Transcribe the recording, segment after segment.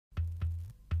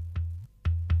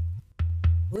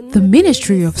The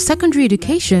Ministry of Secondary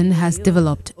Education has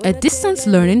developed a distance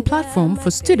learning platform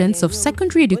for students of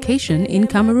secondary education in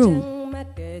Cameroon.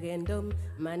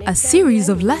 A series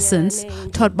of lessons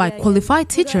taught by qualified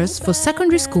teachers for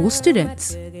secondary school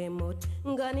students.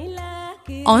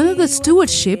 Under the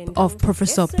stewardship of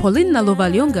Professor Pauline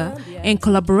Nalovalyonga, in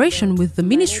collaboration with the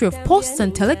Ministry of Posts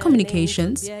and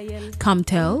Telecommunications,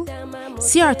 Camtel,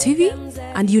 CRTV,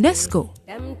 and UNESCO.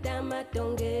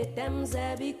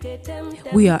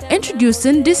 We are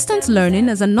introducing distance learning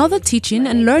as another teaching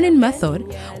and learning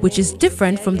method which is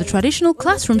different from the traditional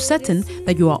classroom setting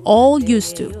that you are all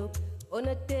used to.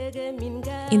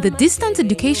 In the distance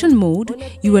education mode,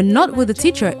 you are not with the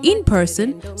teacher in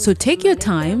person, so take your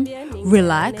time,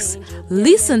 relax,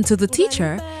 listen to the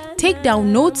teacher, take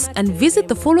down notes and visit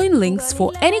the following links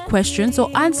for any questions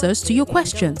or answers to your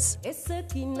questions.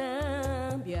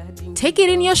 Take it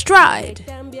in your stride.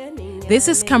 This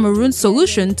is Cameroon's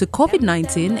solution to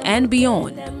COVID-19 and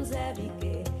beyond.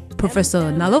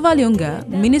 Professor Nalovalyonga,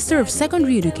 Minister of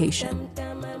Secondary Education.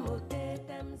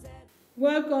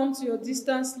 Welcome to your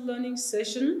distance learning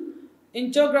session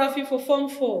in Geography for Form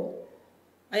 4.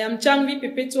 I am Changvi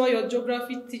Perpetua, your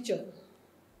Geography teacher.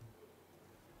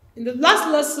 In the last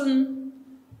lesson,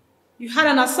 you had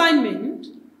an assignment,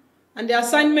 and the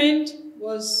assignment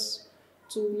was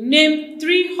to name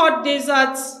 3 hot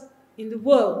deserts in the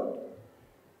world.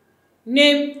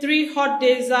 Name 3 hot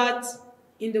deserts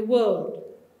in the world.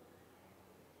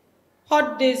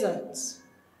 Hot deserts.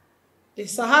 The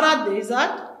Sahara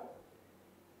Desert,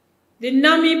 the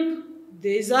Namib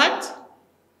Desert,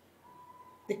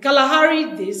 the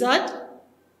Kalahari Desert,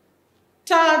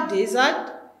 Thar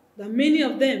Desert. There are many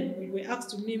of them. We were asked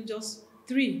to name just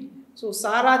 3. So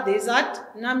Sahara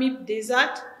Desert, Namib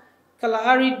Desert,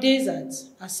 Kalahari Desert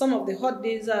are some of the hot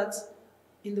deserts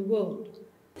in the world.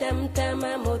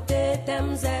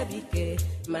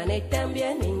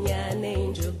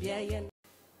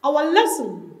 Our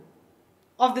lesson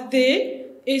of the day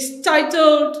is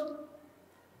titled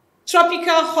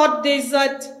Tropical Hot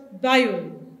Desert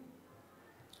Biome.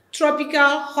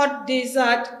 Tropical Hot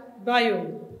Desert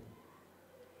Biome.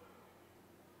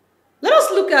 Let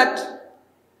us look at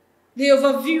the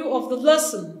overview of the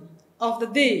lesson of the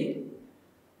day.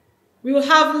 We will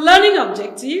have learning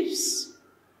objectives,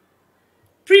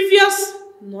 previous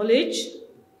knowledge,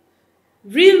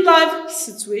 real-life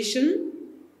situation,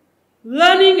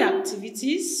 learning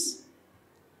activities,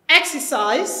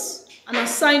 exercise, and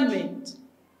assignment.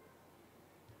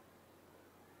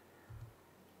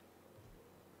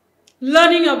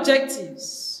 Learning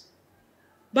objectives.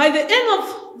 By the end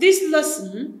of this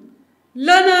lesson,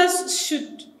 learners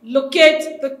should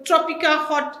locate the tropical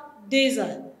hot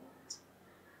desert.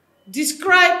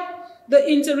 Describe the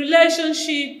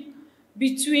interrelationship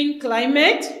between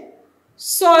climate,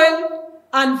 soil,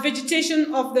 and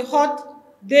vegetation of the hot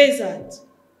desert.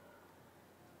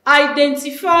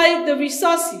 Identify the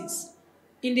resources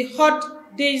in the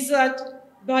hot desert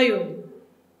biome.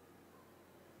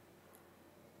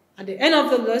 At the end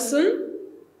of the lesson,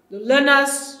 the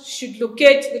learners should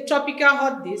locate the tropical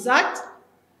hot desert,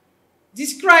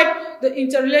 describe the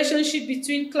interrelationship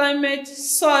between climate,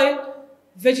 soil,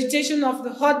 vegetation of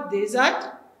the hot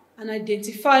desert, and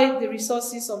identify the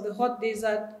resources of the hot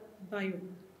desert biome.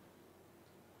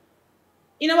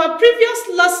 In our previous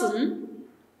lesson,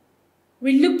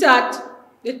 we looked at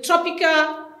the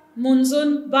tropical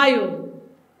monsoon biome.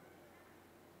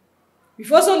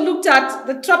 We've also looked at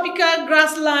the tropical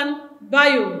grassland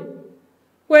biome,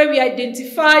 where we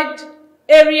identified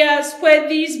areas where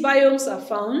these biomes are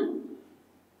found,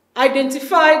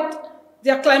 identified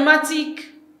their climatic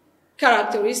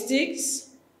characteristics,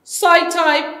 soil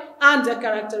type and their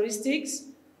characteristics,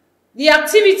 the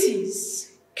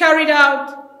activities carried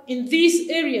out in these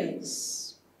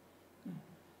areas.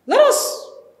 Let us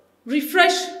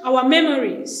refresh our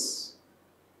memories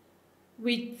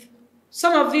with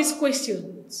some of these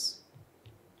questions.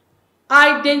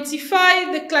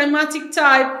 Identify the climatic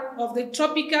type of the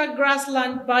tropical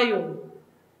grassland biome.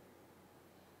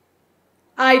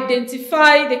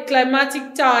 Identify the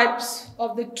climatic types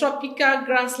of the tropical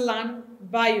grassland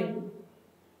biome.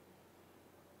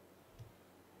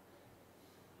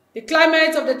 The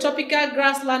climate of the tropical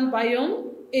grassland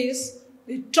biome is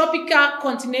the tropical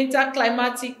continental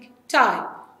climatic type.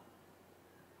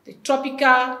 The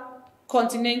tropical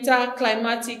continental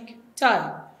climatic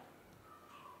type.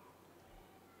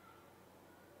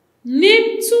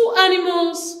 Name 2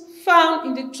 animals found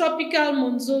in the tropical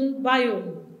monsoon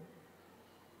biome.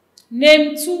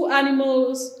 Name 2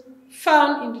 animals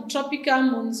found in the tropical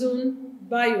monsoon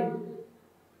biome.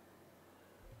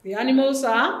 The animals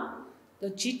are the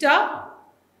cheetah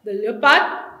the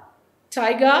leopard,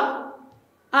 tiger,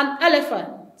 and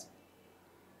elephant.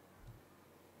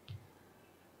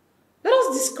 Let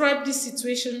us describe this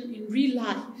situation in real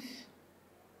life.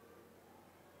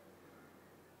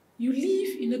 You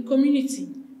live in a community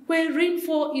where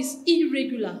rainfall is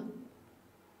irregular.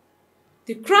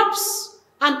 The crops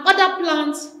and other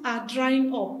plants are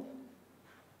drying up.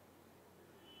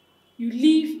 You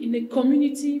live in a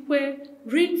community where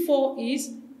rainfall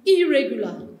is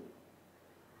irregular.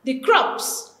 The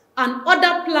crops and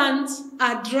other plants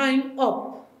are drying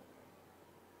up.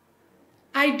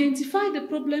 Identify the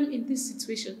problem in this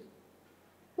situation.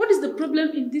 What is the problem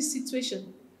in this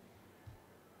situation?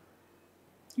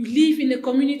 You live in a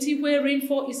community where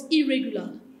rainfall is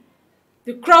irregular.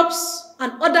 The crops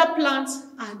and other plants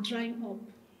are drying up.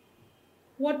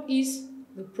 What is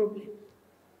the problem?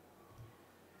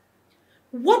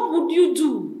 What would you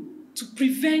do to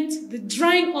prevent the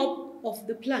drying up of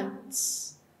the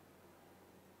plants?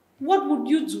 What would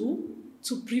you do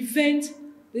to prevent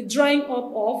the drying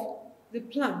up of the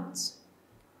plants?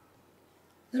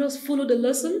 Let us follow the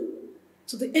lesson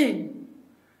to the end.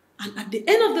 And at the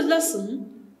end of the lesson,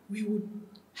 we would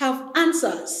have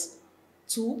answers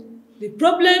to the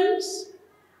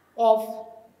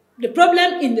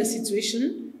problem in the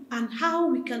situation and how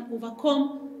we can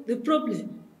overcome the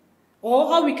problem, or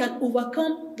how we can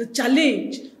overcome the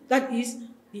challenge that is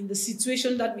in the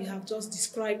situation that we have just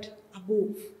described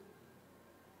above.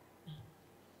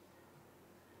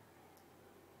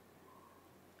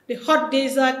 The hot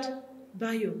desert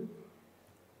biome.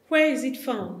 Where is it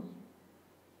found?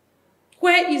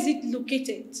 Where is it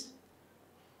located?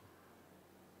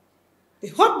 The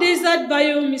hot desert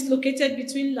biome is located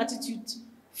between latitude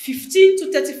 15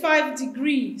 to 35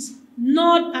 degrees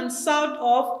north and south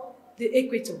of the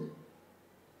equator.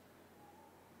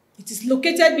 It is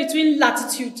located between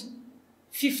latitude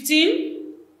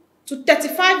 15 to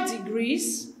 35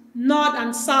 degrees north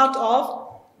and south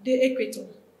of the equator.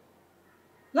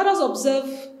 Let us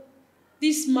observe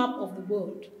this map of the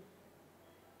world.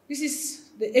 This is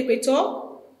the equator,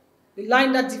 the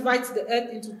line that divides the earth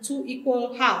into two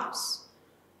equal halves.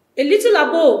 A little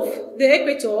above the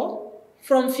equator,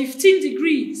 from 15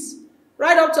 degrees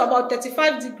right up to about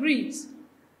 35 degrees,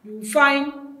 you will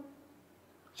find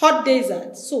hot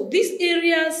deserts. So these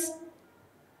areas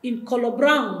in color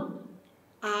brown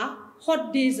are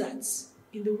hot deserts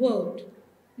in the world.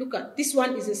 Look at this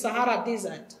one is a Sahara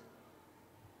desert,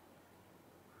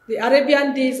 the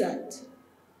Arabian desert,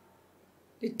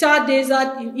 the Thar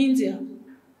desert in India,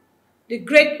 the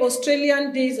Great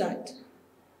Australian desert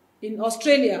in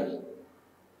Australia,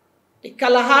 the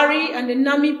Kalahari and the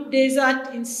Namib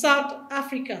desert in South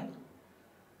Africa,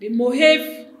 the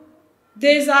Mojave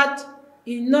desert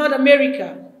in North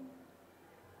America.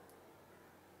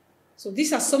 So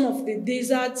these are some of the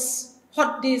deserts,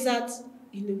 hot deserts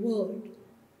in the world.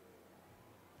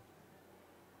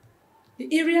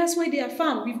 The areas where they are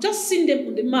found, we've just seen them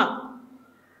on the map.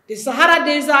 The Sahara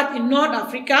Desert in North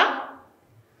Africa,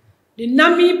 the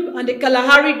Namib and the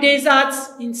Kalahari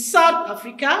deserts in South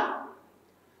Africa,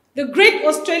 the Great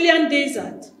Australian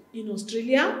Desert in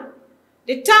Australia,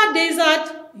 the Thar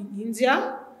Desert in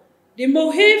India, the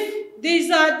Mojave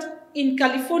Desert in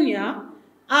California,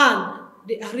 and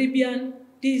the Arabian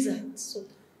Desert. So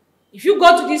if you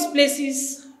go to these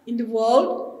places in the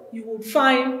world, you will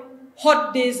find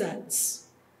hot deserts.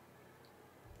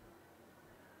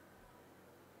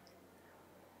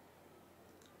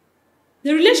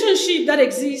 The relationship that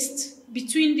exists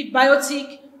between the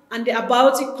biotic and the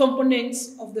abiotic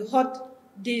components of the hot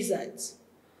deserts.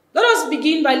 Let us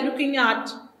begin by looking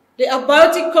at the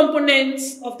abiotic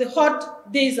components of the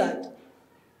hot desert.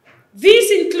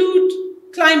 These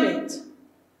include climate,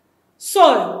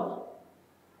 soil,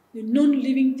 the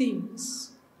non-living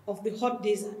things of the hot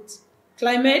desert,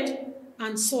 climate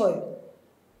and soil.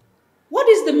 What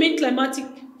is the main climatic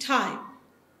type?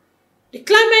 The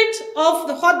climate of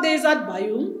the hot desert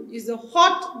biome is the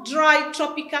hot, dry,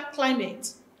 tropical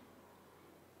climate.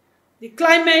 The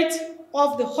climate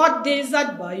of the hot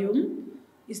desert biome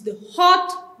is the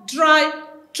hot, dry,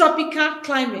 tropical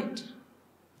climate.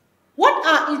 What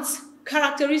are its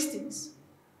characteristics?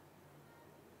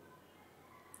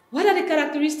 What are the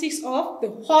characteristics of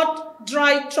the hot,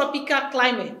 dry, tropical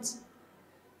climate?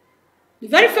 The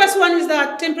very first one is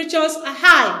that temperatures are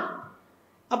high,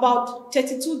 about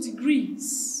 32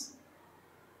 degrees.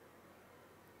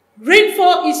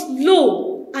 Rainfall is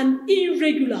low and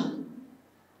irregular.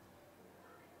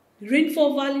 The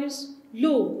rainfall values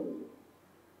low,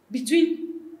 between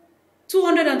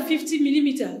 250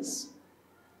 millimeters.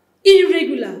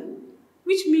 Irregular,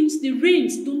 which means the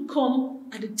rains don't come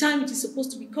at the time it is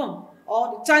supposed to become,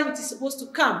 or the time it is supposed to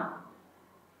come.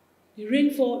 The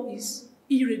rainfall is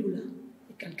irregular.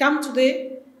 It can come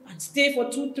today and stay for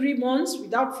 2-3 months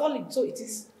without falling, so it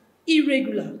is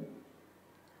irregular.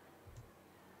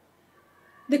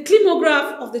 The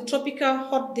climograph of the tropical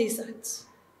hot deserts.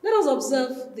 Let us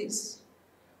observe this.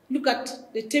 Look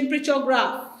at the temperature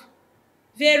graph.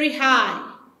 Very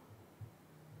high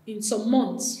in some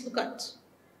months. Look at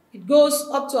it goes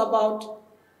up to about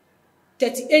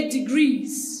 38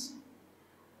 degrees.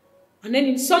 And then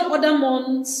in some other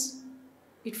months,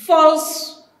 it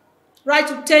falls right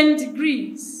to 10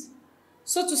 degrees.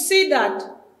 So to see that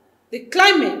the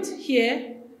climate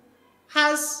here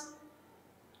has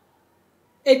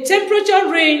a temperature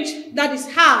range that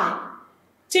is high.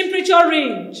 Temperature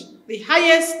range, the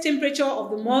highest temperature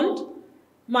of the month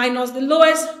minus the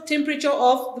lowest temperature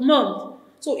of the month.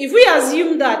 So if we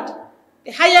assume that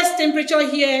the highest temperature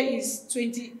here is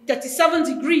 37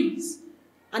 degrees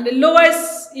and the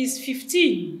lowest is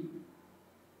 15,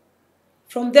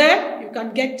 from there you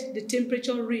can get the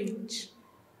temperature range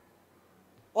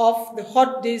of the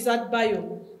hot desert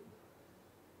biome.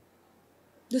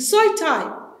 The soil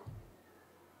type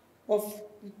of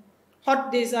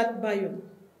hot desert biome.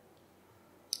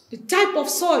 The type of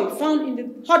soil found in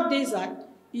the hot desert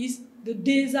is the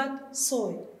desert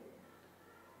soil.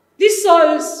 These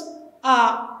soils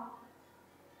are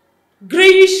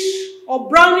grayish or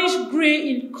brownish gray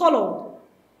in color.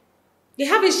 They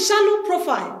have a shallow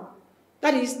profile.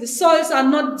 That is, the soils are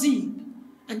not deep.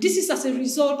 And this is as a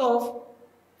result of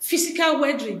physical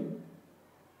weathering.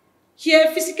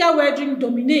 Here, physical weathering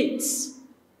dominates,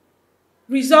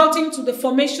 resulting to the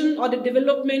formation or the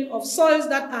development of soils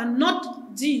that are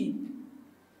not deep.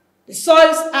 The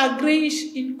soils are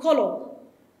grayish in color.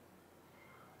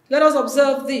 Let us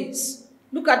observe this.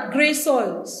 Look at gray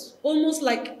soils, almost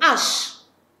like ash.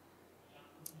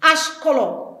 Ash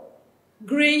color,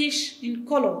 grayish in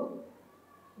color.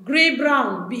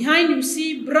 Gray-brown. Behind you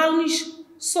see brownish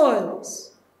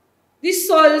soils. These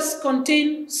soils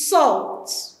contain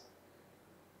salts.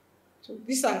 So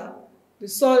these are the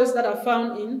soils that are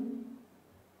found in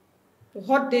the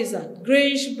hot desert,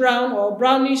 grayish-brown or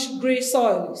brownish-gray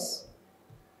soils.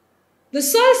 The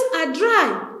soils are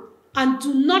dry and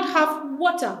do not have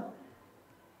water.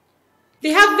 They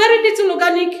have very little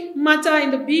organic matter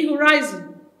in the B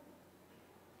horizon.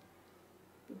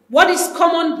 What is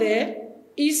common there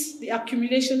is the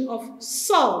accumulation of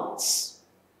salts.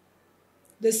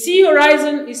 The C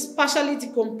horizon is partially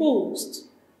decomposed.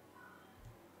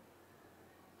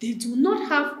 They do not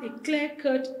have a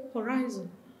clear-cut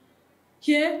horizon.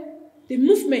 Here, the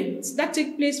movements that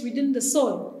take place within the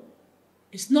soil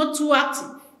is not too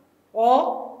active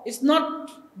or is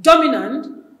not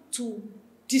dominant to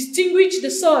distinguish the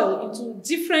soil into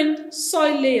different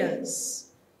soil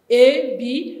layers, A,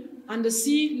 B, and the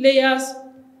C layers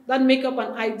that make up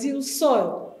an ideal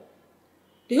soil.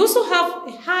 They also have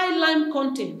a high lime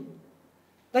content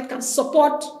that can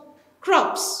support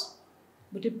crops.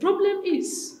 But the problem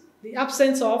is the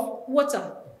absence of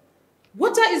water.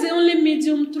 Water is the only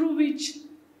medium through which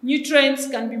nutrients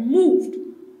can be moved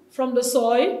from the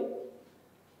soil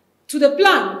to the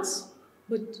plants.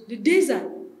 But the desert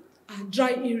are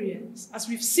dry areas, as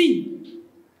we've seen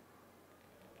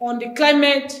on the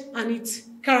climate and its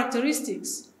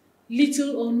characteristics.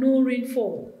 Little or no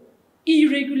rainfall,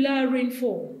 irregular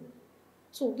rainfall.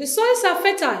 So the soils are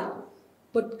fertile,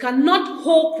 but cannot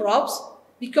hold crops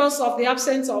because of the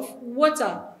absence of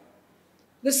water.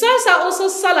 The soils are also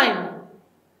saline.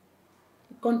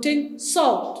 They contain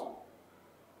salt.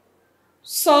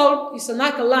 Salt is an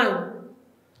alkaline,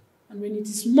 and when it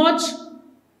is much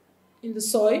in the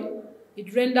soil,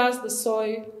 it renders the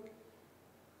soil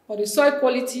or the soil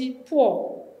quality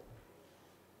poor.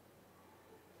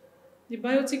 The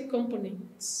biotic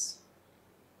components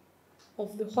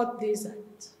of the hot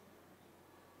desert.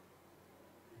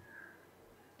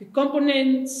 The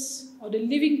components or the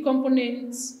living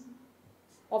components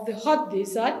of the hot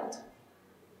desert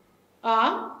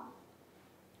are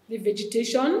the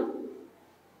vegetation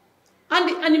and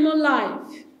the animal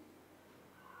life.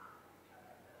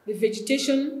 The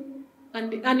vegetation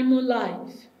and the animal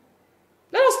life.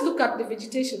 Let us look at the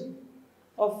vegetation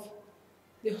of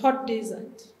the hot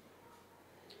desert.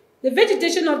 The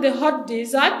vegetation of the hot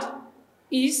desert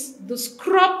is the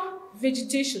scrub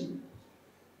vegetation.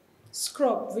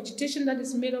 Scrub vegetation that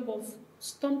is made up of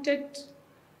stunted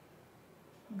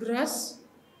grass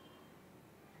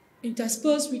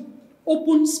interspersed with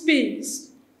open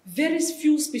space, very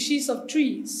few species of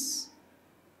trees.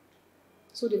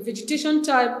 So the vegetation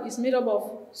type is made up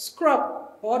of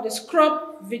scrub or the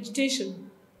scrub vegetation.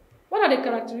 What are the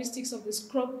characteristics of the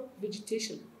scrub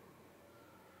vegetation?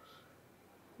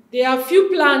 There are few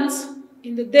plants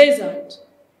in the desert,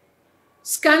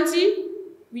 scanty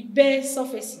with bare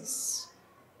surfaces.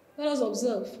 Let us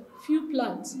observe few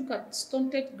plants. Look at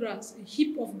stunted grass, a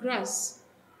heap of grass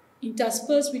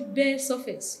interspersed with bare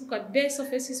surface. Look at bare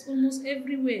surfaces almost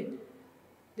everywhere.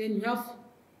 Then you have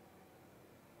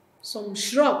some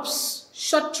shrubs,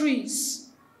 short trees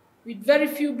with very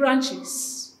few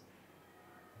branches.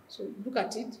 So look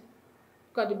at it.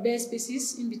 Look at the bare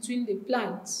spaces in between the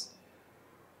plants.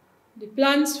 The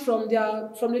plants, from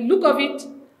the look of it,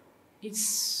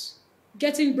 it's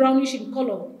getting brownish in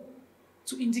color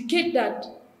to indicate that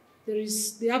there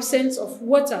is the absence of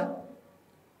water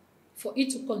for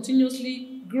it to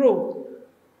continuously grow.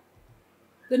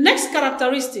 The next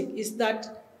characteristic is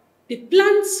that the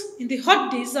plants in the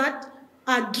hot desert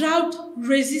are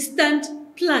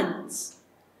drought-resistant plants.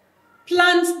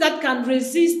 Plants that can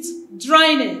resist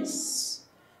dryness.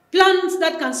 Plants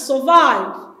that can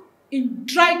survive in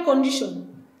dry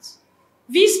conditions.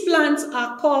 These plants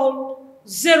are called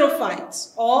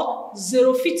xerophytes or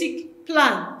xerophytic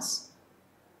plants.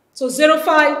 So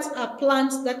xerophytes are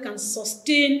plants that can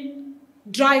sustain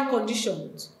dry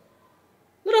conditions.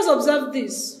 Let us observe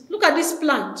this. Look at this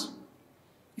plant.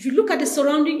 If you look at the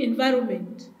surrounding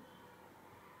environment,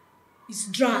 it's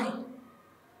dry.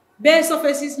 Bare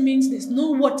surfaces means there's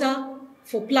no water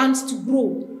for plants to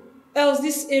grow, else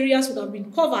these areas would have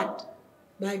been covered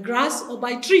by grass or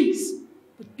by trees.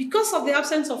 But because of the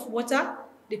absence of water,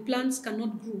 the plants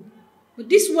cannot grow. But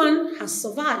this one has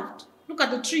survived. Look at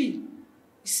the tree.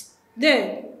 It's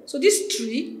there. So this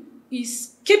tree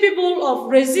is capable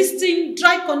of resisting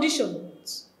dry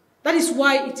conditions. That is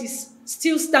why it is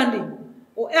still standing,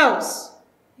 or else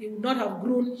it would not have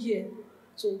grown here.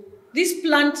 So this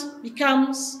plant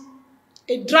becomes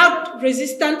a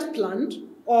drought-resistant plant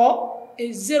or a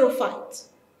xerophyte.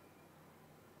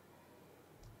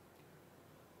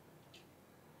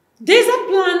 Desert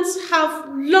plants have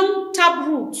long tap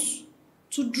roots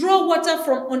to draw water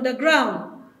from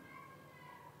underground.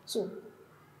 So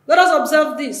let us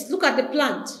observe this. Look at the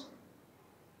plant.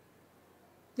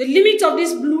 The limit of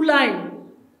this blue line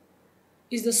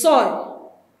is the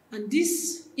soil, and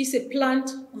this is a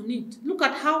plant on it. Look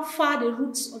at how far the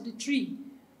roots of the tree.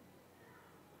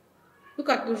 Look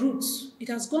at the roots. It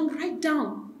has gone right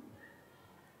down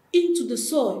into the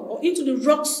soil or into the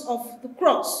rocks of the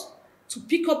cross to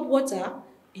pick up water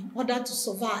in order to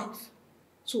survive.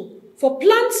 So for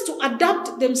plants to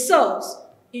adapt themselves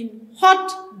in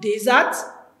hot deserts,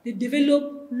 they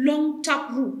develop long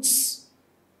tap roots.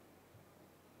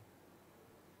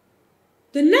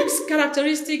 The next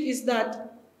characteristic is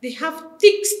that they have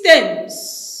thick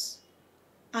stems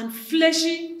and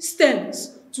fleshy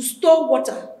stems to store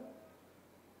water.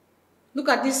 Look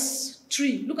at this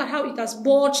tree. Look at how it has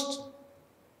bulged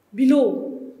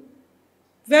below.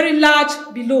 Very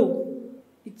large below.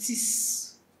 It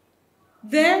is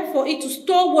there for it to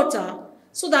store water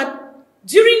so that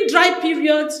during dry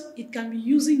periods, it can be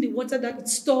using the water that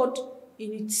it's stored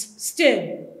in its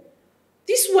stem.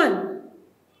 This one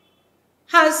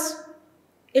has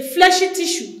a fleshy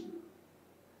tissue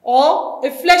or a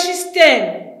fleshy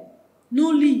stem,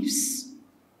 no leaves,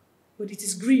 but it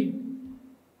is green.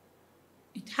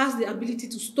 It has the ability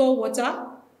to store water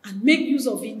and make use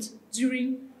of it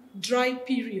during dry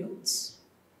periods.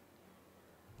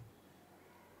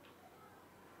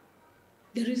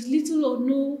 There is little or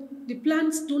no, the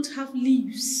plants don't have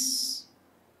leaves.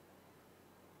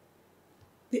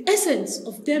 The essence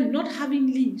of them not having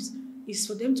leaves is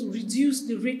for them to reduce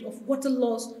the rate of water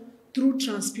loss through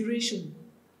transpiration.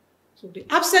 So the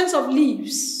absence of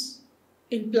leaves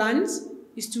in plants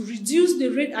is to reduce the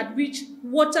rate at which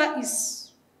water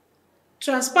is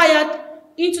transpired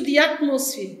into the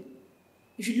atmosphere.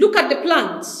 If you look at the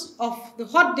plants of the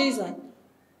hot desert,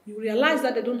 you realize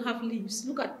that they don't have leaves.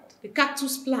 Look at the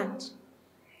cactus plant.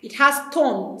 It has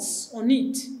thorns on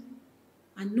it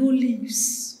and no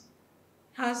leaves.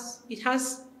 It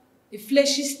has a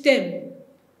fleshy stem,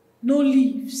 no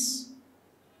leaves.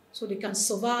 So they can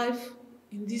survive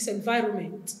in this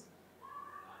environment.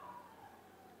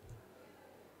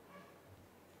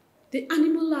 The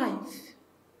animal life.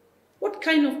 What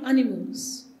kind of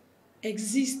animals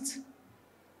exist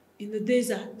in the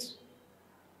desert?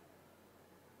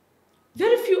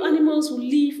 Very few animals will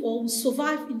live or will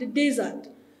survive in the desert.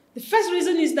 The first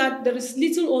reason is that there is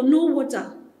little or no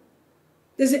water.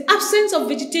 There's an absence of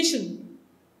vegetation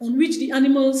on which the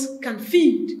animals can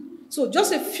feed. So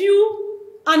just a few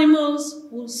animals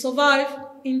will survive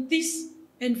in this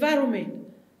environment.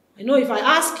 I know if I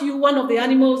ask you one of the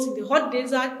animals in the hot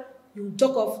desert, you will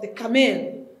talk of the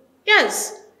camel.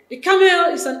 Yes, the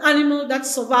camel is an animal that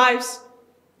survives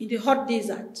in the hot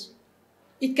desert.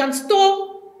 It can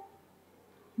store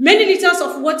many liters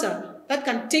of water that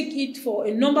can take it for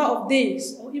a number of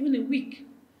days or even a week.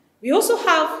 We also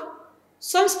have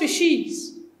some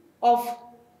species of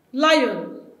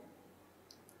lion.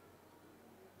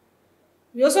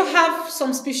 We also have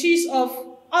some species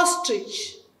of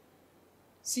ostrich.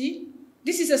 See,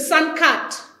 this is a sand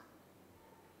cat.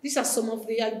 These are some of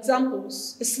the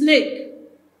examples. A snake.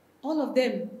 All of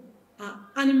them are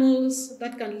animals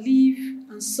that can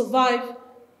live and survive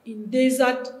in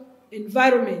desert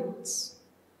environments.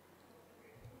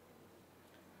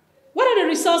 What are the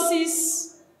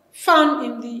resources found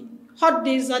in the hot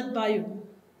desert biome?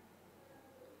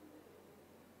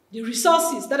 The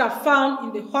resources that are found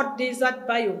in the hot desert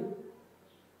biome,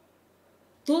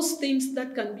 those things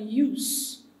that can be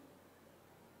used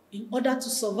in order to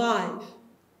survive.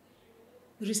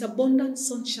 There is abundant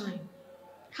sunshine.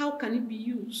 How can it be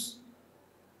used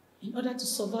in order to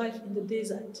survive in the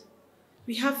desert?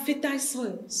 We have fertile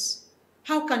soils.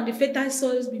 How can the fertile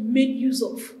soils be made use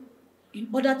of in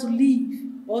order to live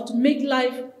or to make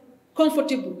life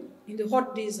comfortable in the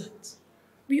hot desert?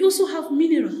 We also have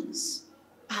minerals.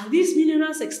 Are these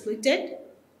minerals exploited?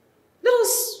 Let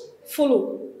us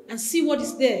follow and see what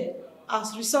is there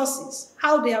as resources,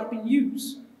 how they have been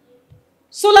used.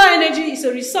 Solar energy is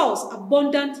a resource,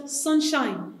 abundant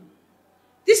sunshine.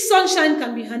 This sunshine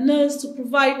can be harnessed to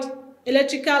provide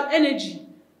electrical energy.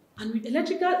 And with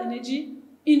electrical energy,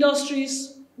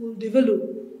 industries will develop.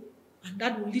 And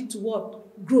that will lead to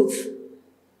what? Growth.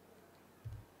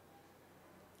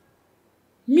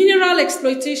 Mineral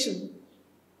exploitation.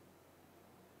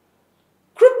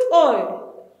 Crude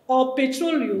oil or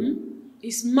petroleum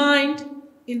is mined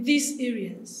in these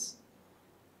areas.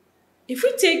 If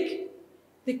we take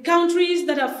the countries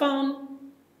that are found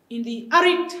in the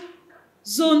arid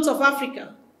zones of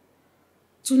Africa,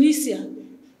 Tunisia,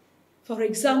 for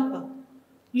example,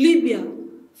 Libya,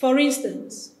 for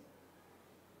instance,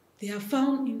 they are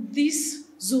found in these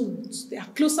zones. They are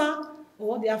closer,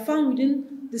 or they are found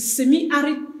within the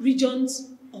semi-arid regions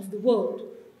of the world.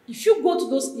 If you go to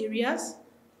those areas,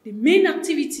 the main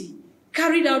activity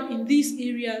carried out in these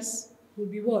areas will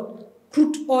be what?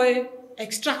 Crude oil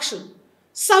extraction.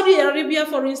 Saudi Arabia,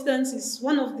 for instance, is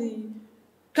one of the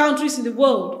countries in the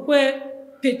world where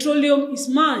petroleum is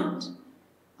mined.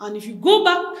 And if you go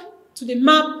back to the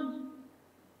map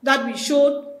that we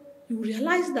showed, you will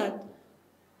realize that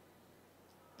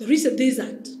there is a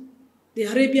desert, the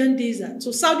Arabian desert.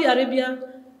 So Saudi Arabia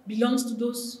belongs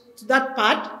to that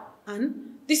part, and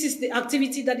this is the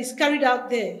activity that is carried out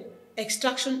there,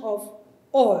 extraction of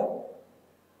oil.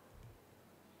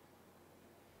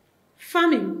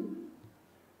 Farming.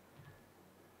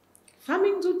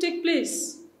 Farming do take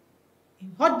place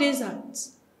in hot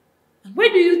deserts. And where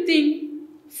do you think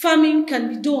farming can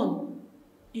be done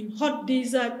in hot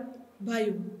desert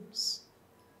biomes?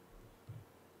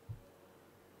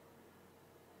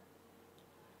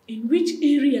 In which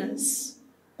areas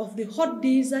of the hot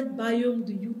desert biome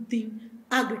do you think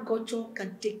agriculture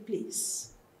can take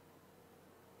place?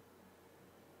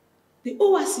 The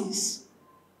oases.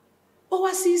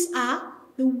 Oases are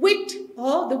the wet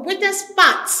or the wettest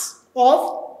parts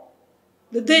of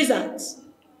the desert.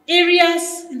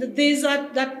 Areas in the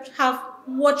desert that have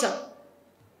water.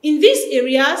 In these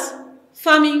areas,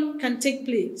 farming can take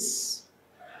place.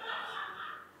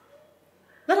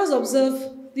 Let us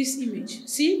observe this image.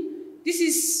 See, this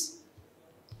is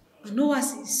an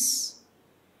oasis.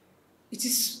 It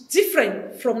is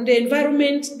different from the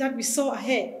environment that we saw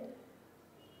ahead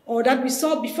or that we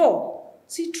saw before.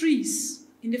 See trees.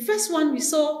 In the first one, we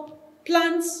saw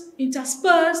plants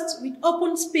interspersed with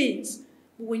open space.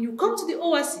 But when you come to the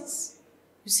oasis,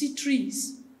 you see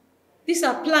trees. These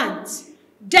are plants,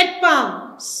 dead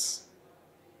palms.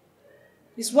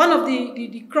 It's one of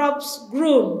the crops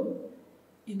grown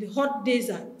in the hot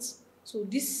desert. So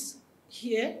this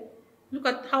here, look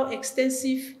at how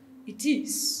extensive it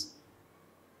is.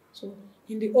 So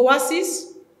in the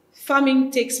oasis,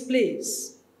 farming takes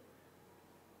place.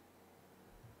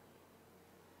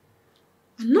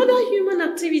 Another human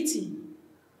activity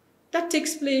that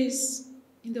takes place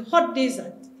in the hot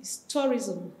desert is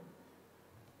tourism.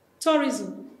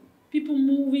 Tourism, people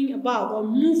moving about or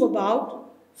move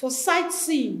about for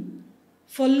sightseeing,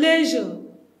 for leisure,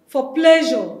 for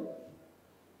pleasure.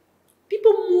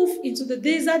 People move into the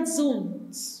desert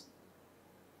zones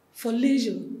for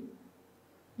leisure.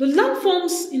 The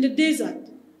landforms in the desert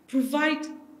provide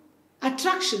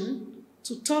attraction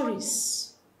to tourists.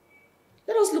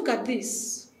 Let us look at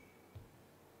this.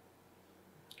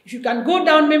 If you can go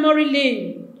down memory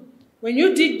lane When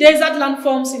you did desert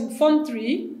landforms in Form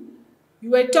 3, you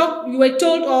were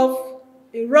told of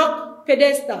a rock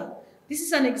pedestal. This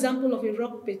is an example of a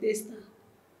rock pedestal,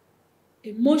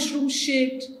 a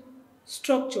mushroom-shaped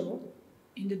structure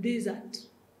in the desert.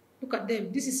 Look at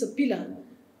them. This is a pillar.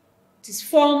 It is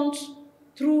formed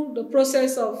through the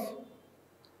process of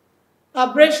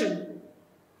abrasion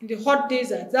in the hot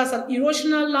desert. That's an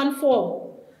erosional landform.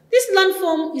 This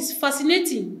landform is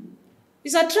fascinating.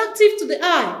 It's attractive to the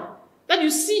eye. That you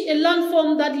see a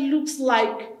landform that looks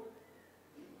like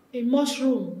a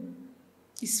mushroom.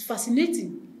 It's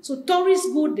fascinating. So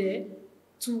tourists go there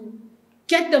to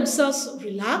get themselves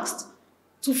relaxed,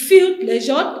 to feel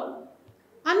pleasured,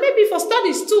 and maybe for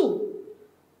studies too.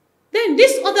 Then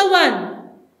this other one,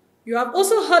 you have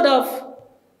also heard of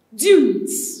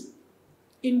dunes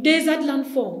in desert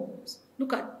landforms.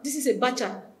 Look at, this is a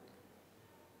bachan.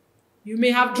 You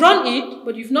may have drawn it,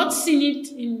 but you've not seen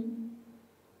it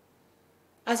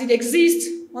as it exists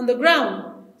on the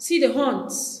ground. See the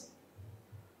horns.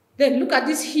 Then look at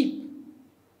this heap.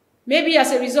 Maybe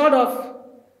as a result of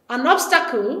an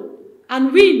obstacle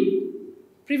and wind,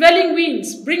 prevailing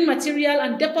winds bring material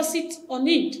and deposit on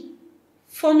it,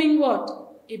 forming what?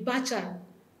 A bachan.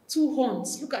 2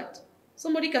 horns. Look at.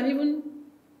 Somebody can even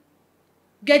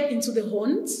get into the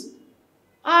horns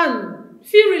and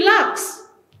feel relaxed.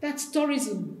 That's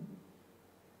tourism.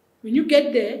 When you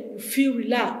get there, you feel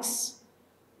relaxed.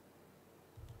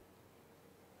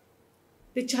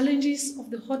 The challenges of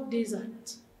the hot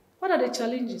desert. What are the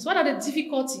challenges? What are the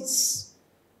difficulties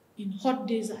in hot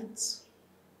deserts?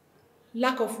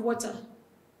 Lack of water,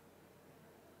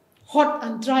 hot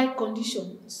and dry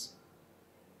conditions,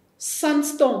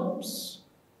 sandstorms,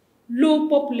 low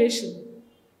population.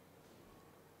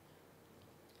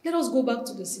 Let us go back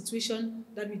to the situation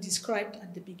that we described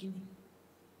at the beginning.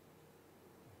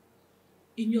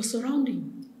 In your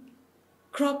surrounding,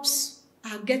 crops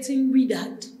are getting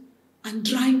withered and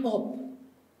drying up.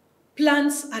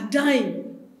 Plants are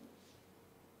dying.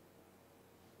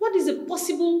 What is the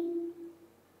possible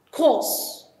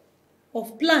cause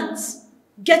of plants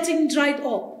getting dried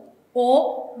up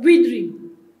or withering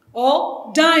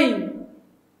or dying?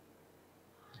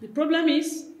 The problem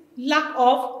is lack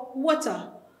of water.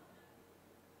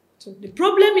 So the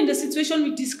problem in the situation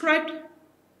we described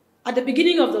at the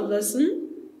beginning of the lesson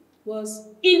was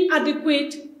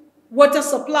inadequate water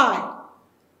supply,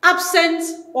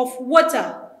 absence of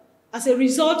water as a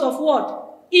result of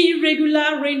what?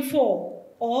 Irregular rainfall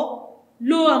or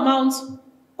low amounts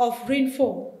of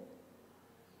rainfall.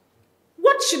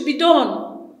 What should be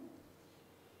done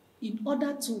in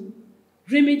order to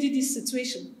remedy this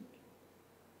situation?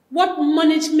 What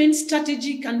management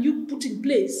strategy can you put in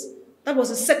place? That was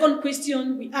the second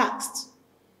question we asked.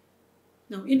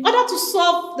 Now, in order to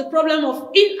solve the problem of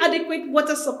inadequate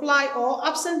water supply or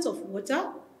absence of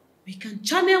water, we can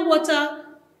channel water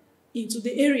into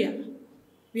the area.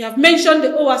 We have mentioned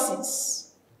the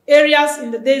oases, areas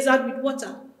in the desert with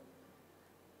water.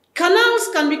 Canals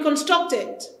can be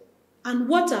constructed and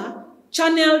water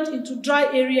channeled into dry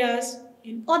areas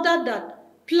in order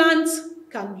that plants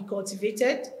can be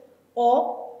cultivated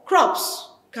or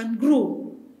crops can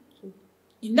grow. So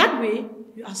in that way,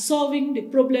 you are solving the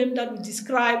problem that we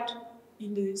described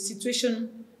in the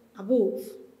situation above.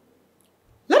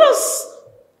 Let us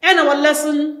end our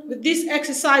lesson with these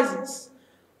exercises.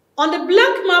 On the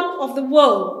blank map of the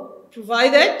world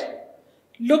provided,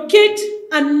 locate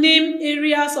and name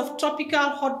areas of tropical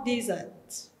hot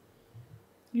deserts.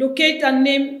 Locate and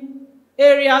name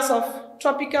areas of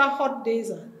tropical hot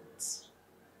deserts.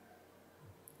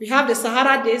 We have the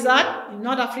Sahara Desert in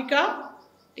North Africa,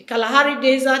 the Kalahari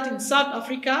Desert in South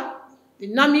Africa, the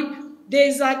Namib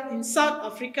Desert in South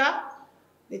Africa,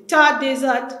 the Thar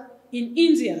Desert in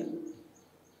India.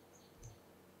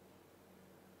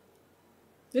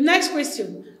 The next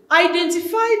question,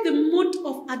 identify the mode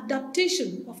of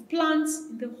adaptation of plants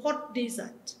in the hot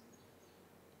desert.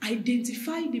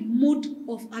 Identify the mode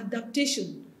of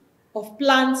adaptation of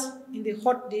plants in the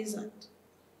hot desert.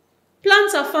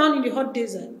 Plants are found in the hot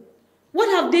desert. What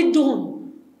have they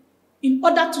done in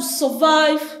order to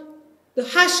survive the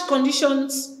harsh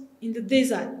conditions in the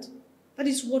desert? That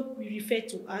is what we refer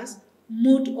to as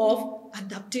mode of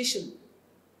adaptation.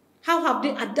 How have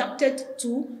they adapted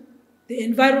to the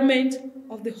environment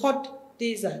of the hot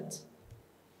desert?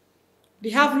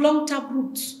 They have long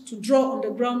taproots to draw on the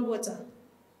groundwater.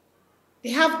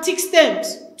 They have thick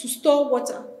stems to store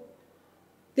water.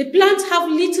 The plants have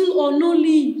little or no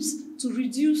leaves to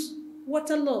reduce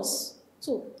water loss.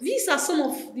 So these are some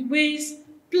of the ways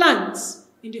plants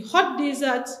in the hot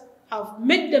desert have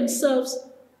made themselves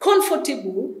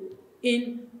comfortable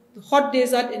in the hot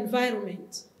desert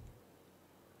environment.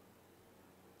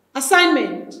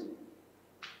 Assignment.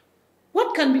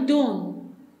 What can be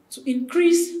done to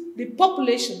increase the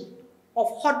population of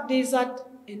hot desert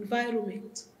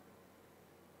environment?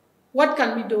 What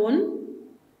can be done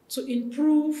to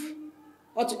improve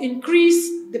or to increase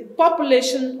the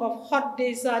population of hot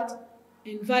desert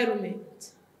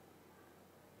environment?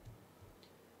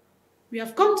 We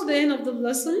have come to the end of the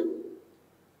lesson.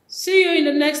 See you in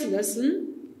the next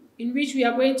lesson, in which we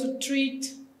are going to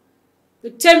treat the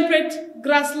temperate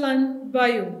grassland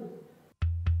biome.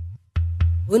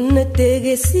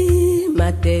 Unatege si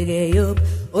matege yob,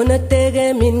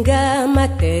 unatege minga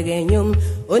matege nyum,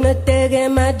 unatege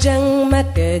majang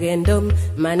matege ndom,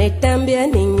 manetambia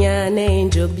ninyane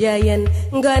injobiayen,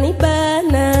 ngani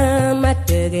bana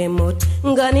matege mot,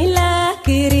 ngani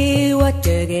lakiri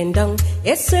watege ndong,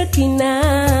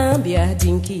 esekina bia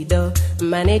dinkido,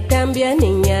 manetambia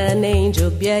ninyane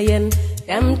injobiayen,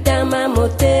 tamtama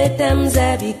mote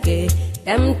tamzabike.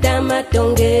 Tam tama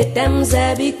tonge tam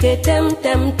zabike tam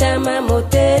tam tama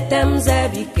mote tam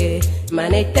zabike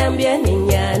mane tambia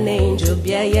ninyane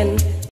injobiayen